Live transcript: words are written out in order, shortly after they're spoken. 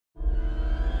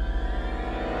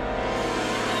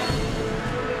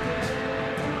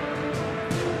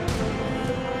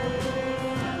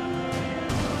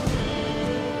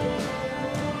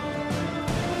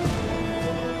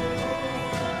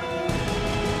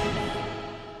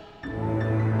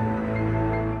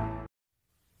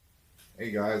Hey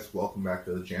guys, welcome back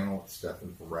to the channel. It's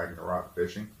Stefan from Ragnarok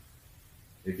Fishing.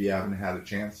 If you haven't had a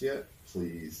chance yet,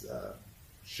 please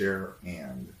share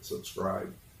and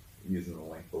subscribe using the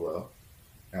link below.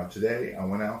 Now today I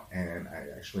went out and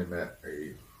I actually met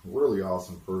a really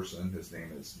awesome person. His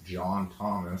name is John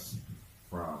Thomas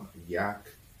from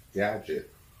Yakgadet,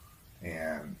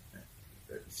 and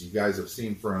as you guys have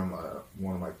seen from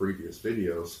one of my previous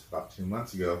videos about 2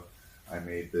 months ago, I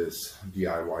made this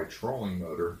DIY trolling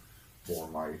motor for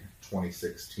my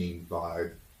 2016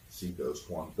 Vibe Seaghost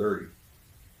 130.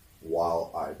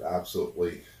 While I've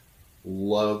absolutely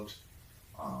loved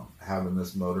having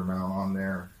this motor mount on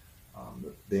there, the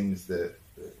things that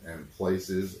and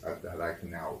places that I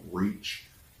can now reach,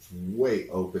 it's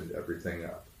way opened everything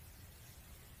up.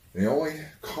 The only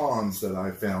cons that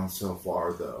I've found so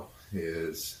far though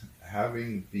is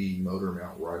having the motor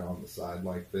mount right on the side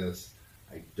like this.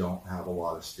 I don't have a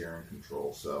lot of steering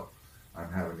control, so I'm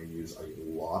having to use a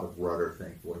lot of rudder.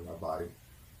 Thankfully, my body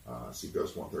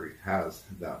Seaghost 130 has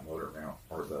that motor mount,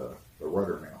 or the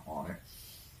rudder mount on it.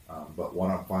 But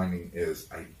what I'm finding is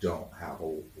I don't have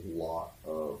a lot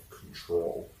of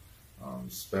control,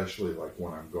 especially like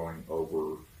when I'm going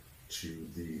over to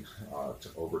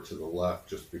the left,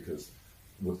 just because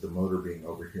with the motor being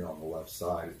over here on the left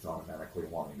side, it's automatically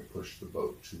wanting to push the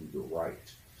boat to the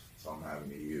right. So I'm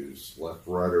having to use left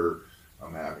rudder.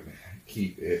 I'm having to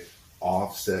keep it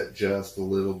offset just a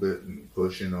little bit and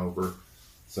pushing over.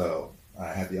 So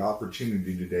I had the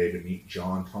opportunity today to meet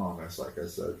John Thomas, like I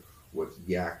said, with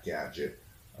Yakgadet.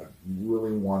 I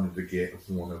really wanted to get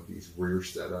one of these rear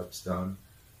setups done.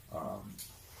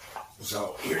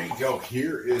 So here you go.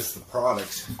 Here is the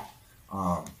product.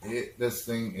 This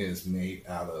thing is made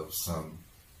out of some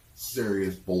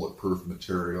serious bulletproof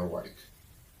material. Like,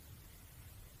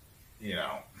 you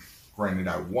know, granted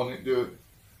I wouldn't do it,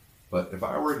 but if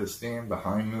I were to stand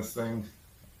behind this thing,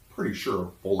 pretty sure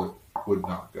a bullet would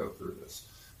not go through this.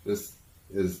 This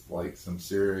is like some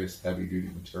serious heavy duty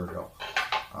material.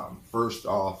 First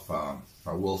off,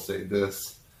 I will say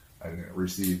this, I didn't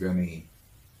receive any,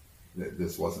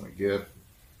 this wasn't a gift.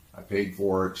 I paid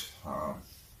for it.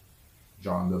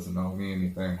 John doesn't owe me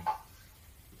anything.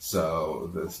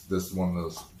 So this is one of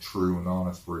those true and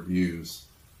honest reviews.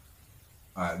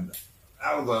 And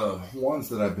out of the ones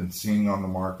that I've been seeing on the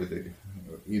market,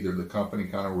 either the company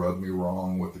kind of rubbed me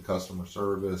wrong with the customer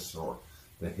service, or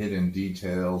the hidden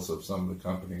details of some of the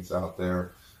companies out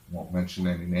there. I won't mention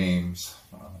any names.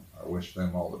 I wish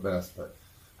them all the best, but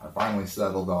I finally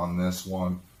settled on this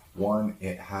one. One,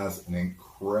 it has an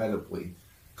incredibly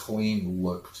clean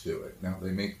look to it. Now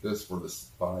they make this for the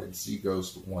Vibe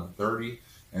Seaghost 130,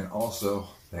 and also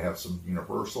they have some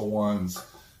universal ones.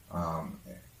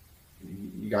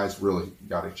 You guys really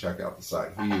got to check out the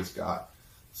site. He has got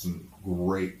some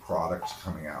great products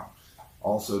coming out.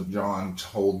 Also, John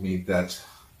told me that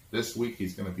this week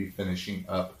he's going to be finishing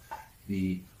up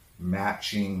the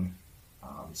matching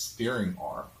steering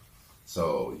arm.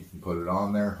 So you can put it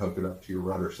on there, hook it up to your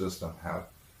rudder system, have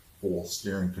full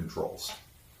steering controls.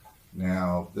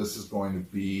 Now, this is going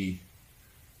to be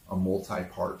a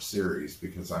multi-part series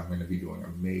because I'm going to be doing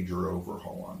a major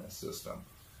overhaul on this system.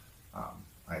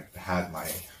 I had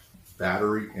my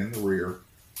battery in the rear,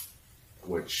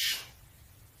 which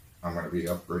I'm going to be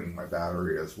upgrading my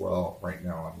battery as well. Right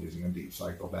now I'm using a deep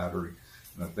cycle battery,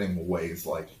 and the thing weighs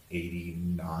like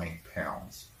 89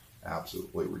 pounds.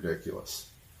 Absolutely ridiculous.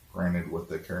 Granted, with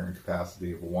the carrying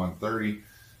capacity of a 130,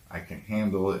 I can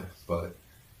handle it, but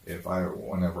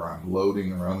whenever I'm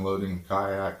loading or unloading a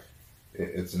kayak,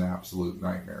 it's an absolute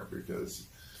nightmare because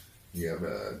you have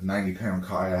a 90-pound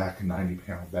kayak, a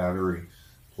 90-pound battery,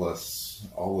 plus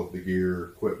all of the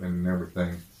gear, equipment, and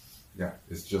everything. Yeah,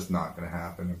 it's just not going to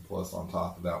happen. And plus, on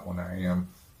top of that, when I am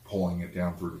pulling it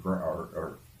down through the ground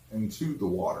or into the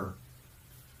water,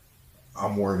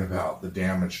 I'm worried about the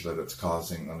damage that it's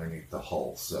causing underneath the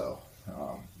hull. So,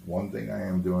 one thing I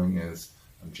am doing is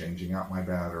I'm changing out my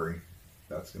battery.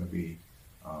 That's going to be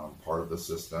part of the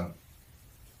system,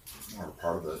 or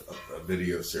part of the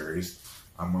video series.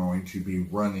 I'm going to be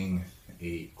running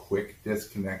a quick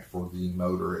disconnect for the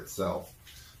motor itself.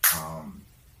 I'm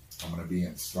going to be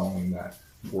installing that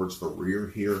towards the rear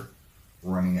here,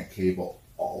 running a cable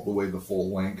all the way the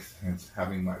full length, and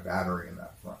having my battery in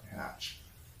that front hatch.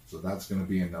 So that's going to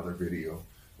be another video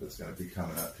that's going to be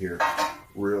coming up here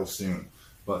real soon.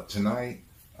 But tonight,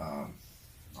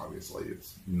 obviously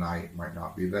it's night, might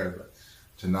not be there, but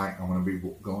tonight I'm going to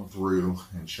be going through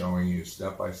and showing you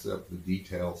step by step the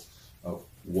details of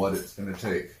what it's going to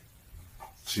take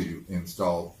to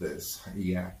install this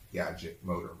Yakgadet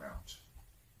motor mount.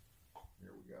 Here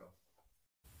we go.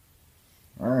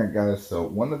 Alright guys, so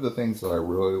one of the things that I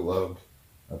really loved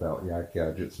about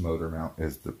Yakgadet's motor mount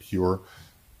is the pure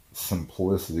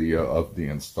simplicity of the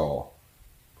install,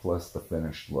 plus the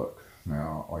finished look.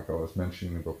 Now, like I was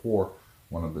mentioning before,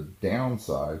 one of the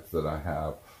downsides that I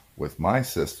have with my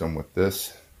system, with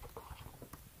this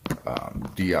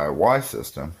DIY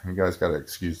system, you guys got to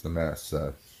excuse the mess,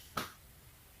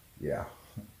 yeah,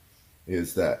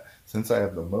 is that since I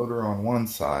have the motor on one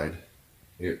side,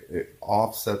 it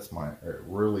offsets my, it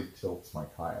really tilts my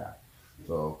kayak.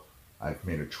 So I've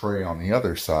made a tray on the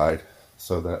other side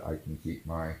so that I can keep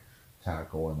my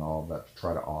tackle and all of that to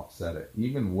try to offset it.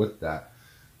 Even with that,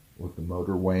 with the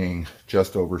motor weighing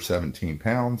just over 17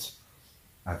 pounds,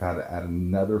 I've had to add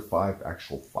another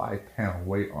 5-pound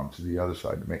weight onto the other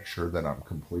side to make sure that I'm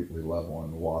completely level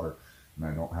in the water and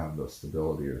I don't have those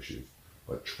stability issues.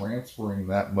 But transferring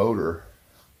that motor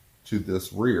to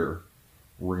this rear,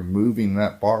 removing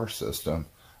that bar system,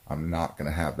 I'm not going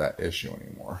to have that issue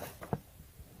anymore.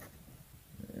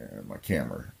 And my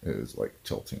camera is like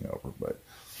tilting over, but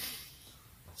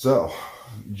so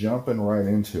jumping right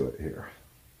into it here.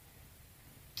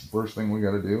 First thing we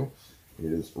got to do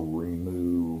is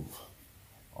remove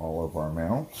all of our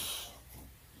mounts,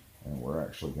 and we're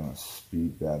actually going to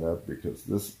speed that up because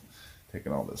this,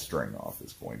 taking all this string off,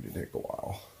 is going to take a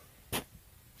while.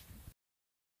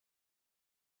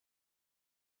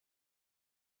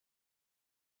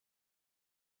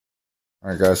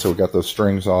 Alright guys, so we got those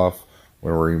strings off.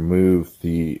 We remove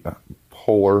the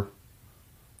puller,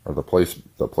 or the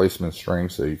placement string,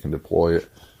 so you can deploy it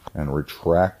and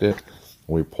retract it.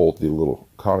 We pulled the little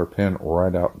cotter pin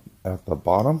right out at the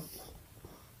bottom.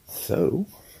 So,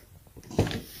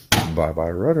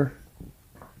 bye-bye rudder.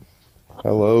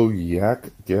 Hello,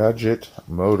 Yakgadet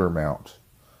motor mount.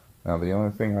 Now the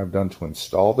only thing I've done to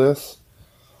install this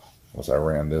was I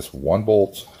ran this one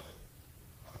bolt,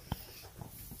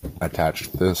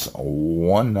 attached this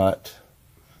one nut.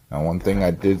 Now one thing I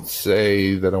did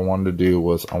say that I wanted to do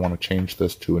was I want to change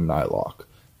this to a nylock,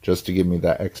 just to give me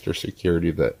that extra security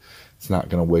that it's not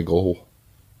going to wiggle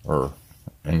or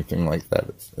anything like that.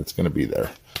 It's going to be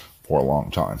there for a long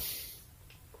time.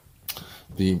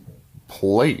 The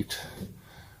plate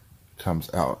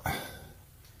comes out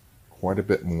quite a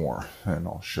bit more, and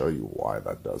I'll show you why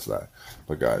that does that.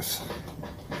 But guys,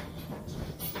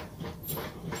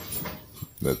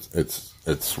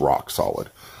 it's rock solid.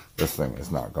 This thing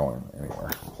is not going anywhere.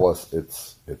 Plus,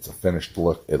 it's a finished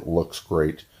look. It looks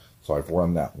great. So I've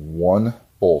run that one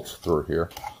bolt through here.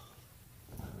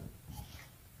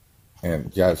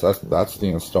 And guys, that's the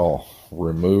install.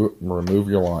 Remove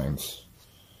your lines.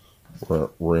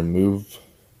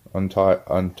 Untie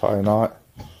a knot.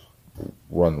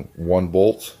 Run one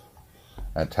bolt.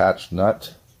 Attach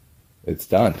nut. It's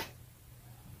done.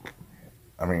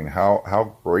 I mean,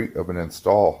 how great of an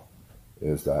install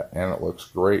is that? And it looks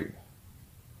great.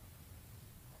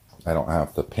 I don't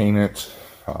have to paint it.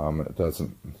 It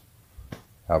doesn't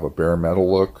have a bare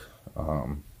metal look.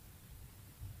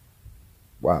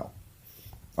 Wow.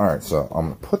 Alright, so I'm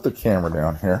going to put the camera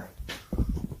down here.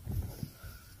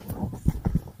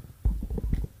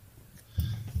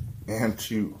 And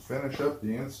to finish up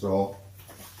the install,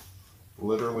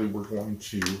 literally we're going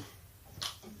to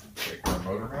take our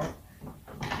motor mount,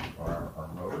 our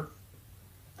motor,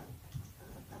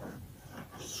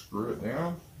 screw it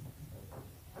down,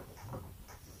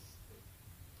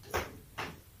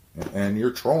 and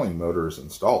your trolling motor is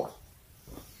installed.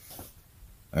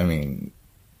 I mean,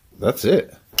 that's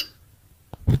it.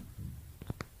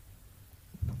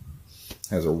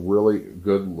 Has a really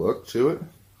good look to it.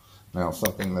 Now,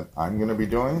 something that I'm going to be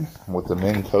doing with the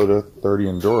Minn Kota 30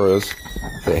 Enduras,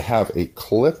 they have a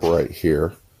clip right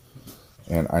here,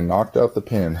 and I knocked out the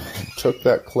pin, took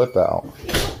that clip out.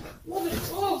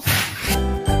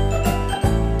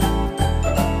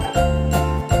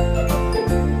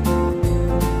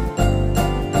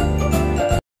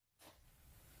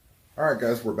 Alright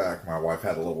guys, we're back. My wife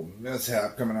had a little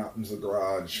mishap coming out into the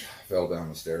garage, fell down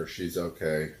the stairs. She's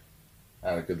okay.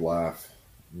 Had a good laugh,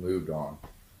 moved on.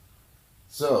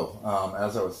 So,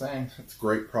 as I was saying, it's a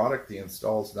great product. The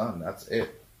install's done. That's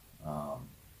it.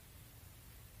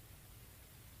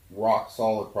 Rock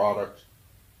solid product,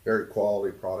 very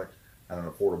quality product at an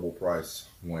affordable price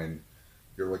when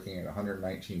you're looking at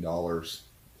 $119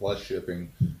 plus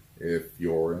shipping. If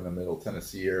you're in the Middle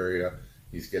Tennessee area,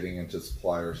 he's getting into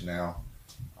suppliers now.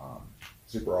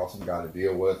 Super awesome guy to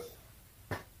deal with.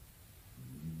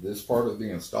 This part of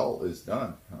the install is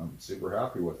done. I'm super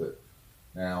happy with it.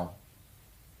 Now,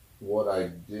 what I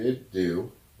did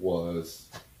do was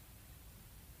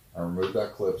I removed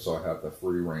that clip so I have the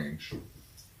free range.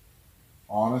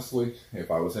 Honestly, if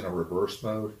I was in a reverse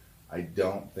mode, I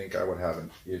don't think I would have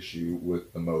an issue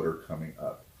with the motor coming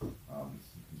up.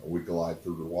 We glide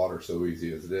through the water so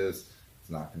easy as it is, it's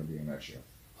not going to be an issue.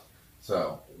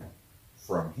 So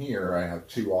from here, I have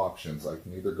two options. I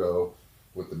can either go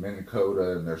with the Minn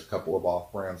Kota, and there's a couple of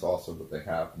off brands also, but they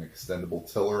have an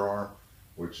extendable tiller arm,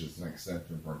 which is an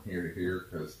extension from here to here,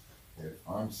 because if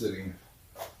I'm sitting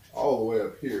all the way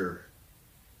up here,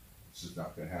 it's just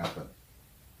not going to happen.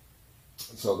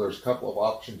 So there's a couple of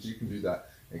options. You can do that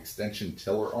extension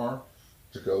tiller arm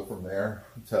to go from there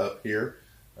to up here.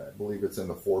 I believe it's in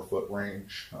the 4-foot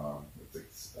range.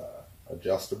 It's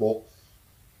adjustable.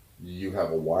 You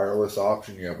have a wireless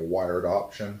option. You have a wired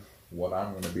option. What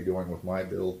I'm going to be doing with my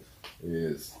build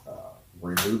is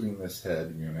removing this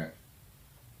head unit,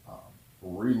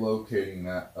 relocating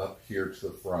that up here to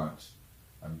the front.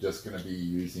 I'm just going to be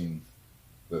using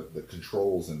the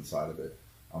controls inside of it.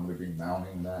 I'm going to be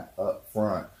mounting that up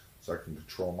front so I can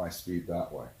control my speed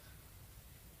that way.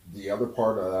 The other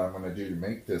part that I'm going to do to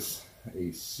make this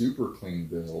a super clean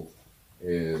build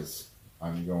is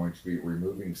I'm going to be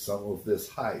removing some of this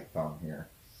height on here,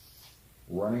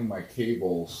 running my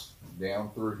cables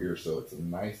down through here so it's a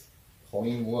nice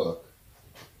clean look.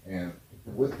 And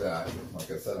with that, like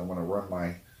I said, I'm going to run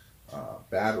my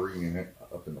battery unit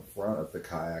up in the front of the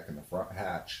kayak in the front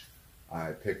hatch.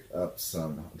 I picked up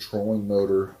some trolling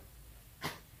motor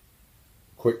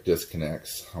quick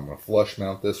disconnects. I'm going to flush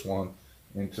mount this one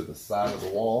into the side of the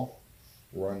wall,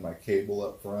 run my cable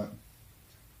up front,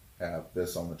 have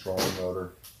this on the trolling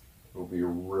motor. It'll be a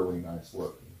really nice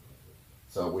look.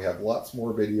 So we have lots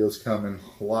more videos coming,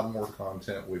 a lot more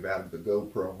content. We've added the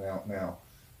GoPro mount now.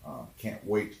 Can't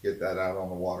wait to get that out on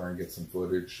the water and get some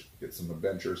footage, get some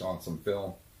adventures on some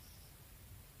film.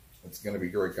 It's going to be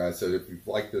great, guys. So if you've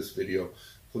liked this video,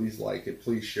 please like it,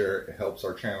 please share it. It helps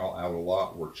our channel out a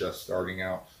lot. We're just starting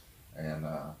out, and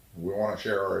we want to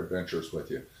share our adventures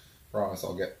with you. Promise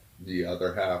I'll get the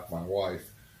other half, my wife.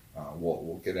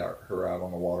 We'll get her out on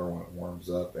the water when it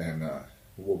warms up, and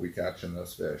we'll be catching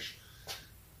those fish.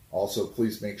 Also,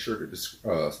 please make sure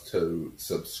to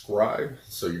subscribe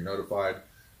so you're notified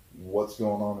what's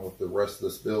going on with the rest of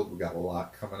this build. We got a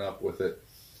lot coming up with it.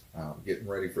 Getting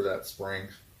ready for that spring.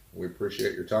 We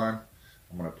appreciate your time.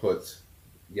 I'm going to put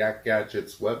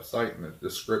Yakgadet's website in the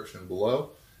description below,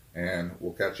 and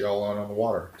we'll catch y'all on the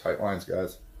water. Tight lines,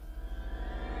 guys.